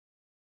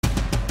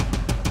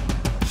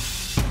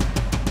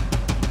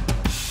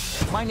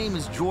My name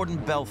is Jordan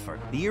Belfort.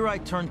 The year I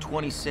turned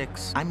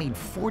 26, I made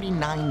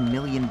 $49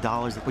 million,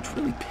 which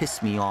really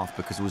pissed me off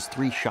because it was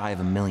 3 shy of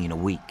 $1 million a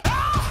week.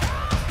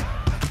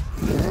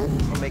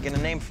 We're making a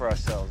name for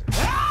ourselves.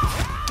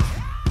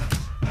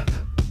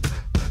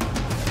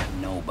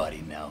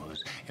 Nobody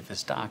knows if the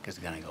stock is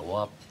going to go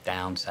up,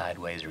 down,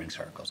 sideways, or in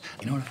circles.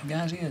 You know what a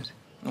fugazi is?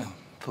 Oh,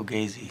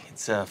 Fugazi,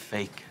 it's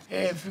fake.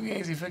 Yeah,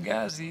 fugazi,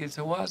 fugazi, it's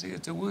a wazi,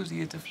 it's a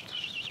woozy, it's a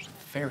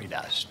fairy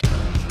dust.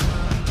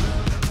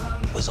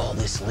 Was all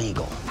this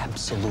legal?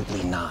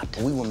 Absolutely not.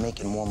 We were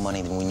making more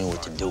money than we knew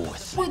what to do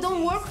with. We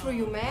don't work for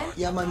you, man.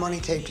 You have my money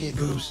taped to your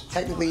boobs.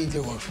 Technically, you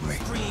do work for me.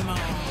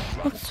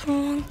 What's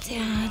wrong,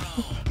 Daddy?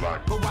 Oh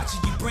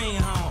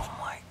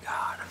my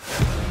God.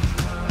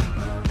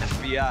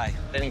 FBI,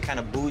 any kind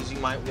of booze you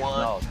might want?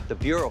 No, the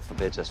Bureau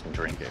forbids us from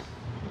drinking.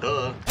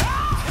 Duh.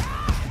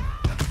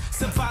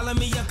 So follow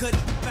me, I could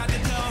out the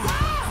door.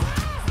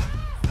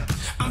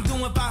 I'm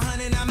doing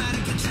 500, I'm out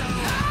of control.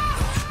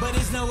 But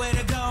there's nowhere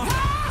to go,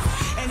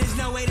 and there's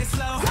no way to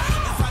slow. If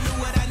I knew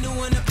what I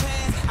knew in the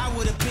past, I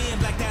would have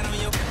been like that on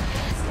your.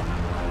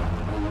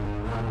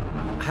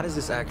 How does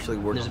this actually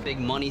work? There's a big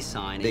money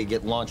sign. They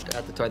get launched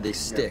at the time they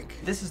stick.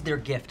 This is their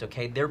gift,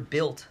 okay? They're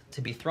built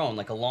to be thrown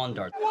like a lawn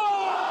dart. 1,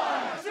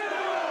 2,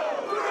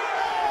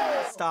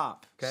 3.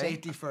 Stop. Okay?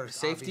 Safety first.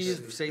 Safety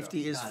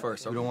is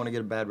first. We don't want to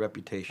get a bad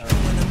reputation.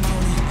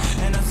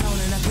 And I'm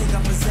zoning, I think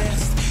I'm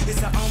possessed.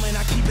 It's an omen,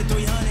 I keep it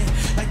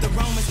 300. Like the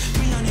Romans,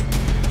 300.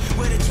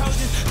 We're the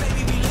Trojans,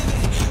 baby, we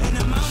living in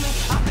the moment.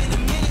 I've been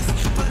in minutes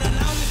for the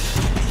longest.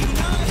 And you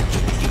know it,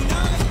 and you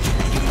know it,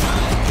 and you know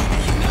it,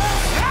 and you know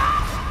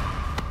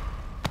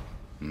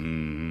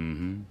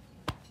Mm-hmm.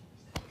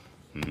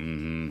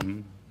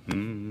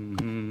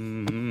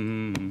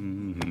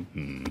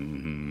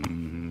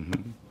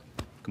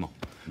 Come on.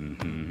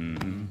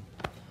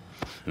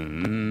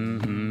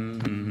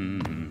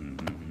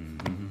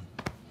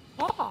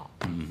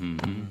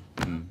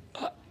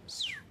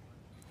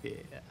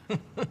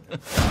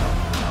 Yeah.